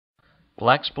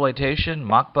Blaxploitation,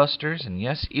 mockbusters, and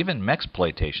yes, even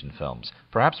mexploitation films.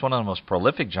 Perhaps one of the most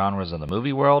prolific genres in the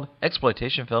movie world,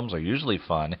 exploitation films are usually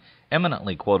fun,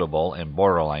 eminently quotable, and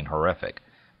borderline horrific.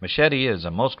 Machete is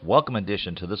a most welcome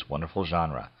addition to this wonderful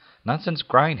genre. Not since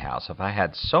Grindhouse have I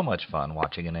had so much fun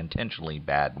watching an intentionally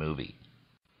bad movie.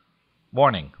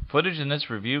 Warning: footage in this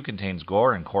review contains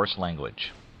gore and coarse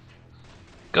language.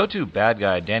 Go-to bad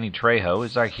guy Danny Trejo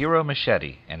is our hero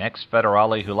Machete, an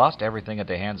ex-federale who lost everything at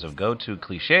the hands of go-to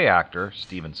cliché actor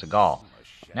Steven Seagal.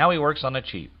 Now he works on the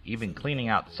cheap, even cleaning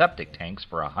out septic tanks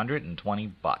for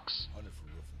 $120.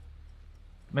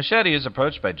 Machete is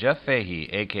approached by Jeff Fahey,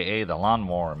 aka the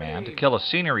Lawnmower Man, to kill a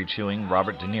scenery-chewing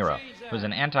Robert De Niro, who is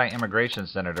an anti-immigration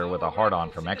senator with a hard-on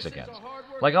for Mexicans.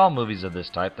 Like all movies of this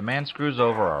type, the man screws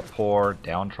over our poor,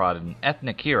 downtrodden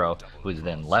ethnic hero, who is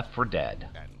then left for dead.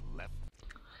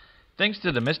 Thanks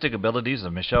to the mystic abilities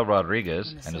of Michelle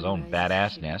Rodriguez and his own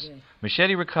badassness,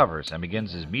 Machete recovers and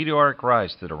begins his meteoric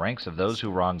rise through the ranks of those who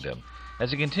wronged him.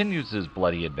 As he continues his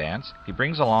bloody advance, he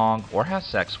brings along, or has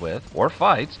sex with, or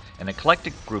fights, an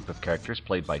eclectic group of characters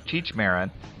played by Cheech Marin,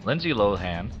 Lindsay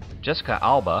Lohan, Jessica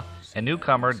Alba, and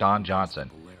newcomer Don Johnson,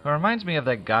 who reminds me of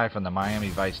that guy from the Miami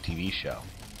Vice TV show.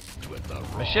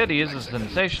 Machete is a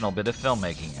sensational bit of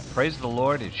filmmaking, and praise the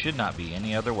Lord, it should not be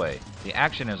any other way. The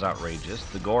action is outrageous,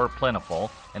 the gore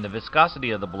plentiful, and the viscosity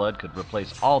of the blood could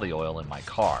replace all the oil in my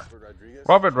car.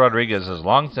 Robert Rodriguez has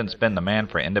long since been the man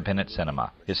for independent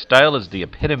cinema. His style is the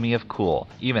epitome of cool,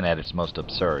 even at its most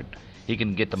absurd. He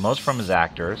can get the most from his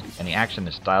actors, and the action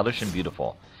is stylish and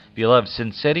beautiful. If you love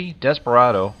Sin City,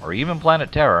 Desperado, or even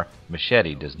Planet Terror,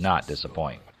 Machete does not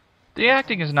disappoint. The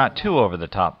acting is not too over the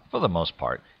top, for the most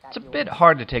part. It's a bit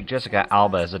hard to take Jessica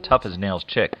Alba as a tough-as-nails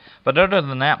chick, but other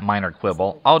than that minor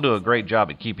quibble, I'll do a great job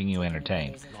at keeping you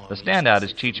entertained. The standout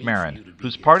is Cheech Marin,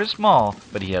 whose part is small,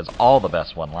 but he has all the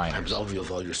best one-liners. I absolve you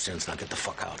of all your sins, now get the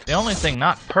fuck out. The only thing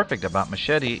not perfect about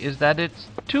Machete is that it's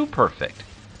too perfect.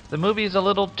 The movie is a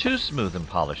little too smooth and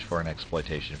polished for an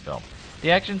exploitation film.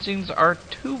 The action scenes are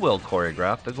too well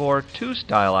choreographed, the gore too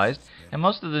stylized, and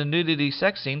most of the nudity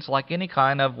sex scenes like any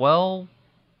kind of, well,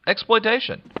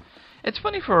 exploitation. It's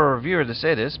funny for a reviewer to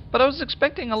say this, but I was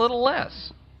expecting a little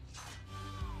less.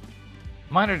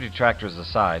 Minor detractors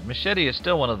aside, Machete is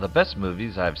still one of the best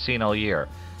movies I've seen all year.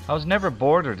 I was never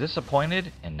bored or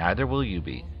disappointed, and neither will you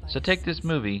be. So take this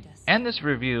movie and this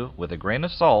review with a grain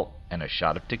of salt and a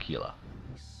shot of tequila.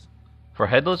 For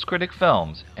Headless Critic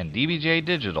Films and DBJ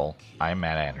Digital, I'm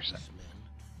Matt Anderson.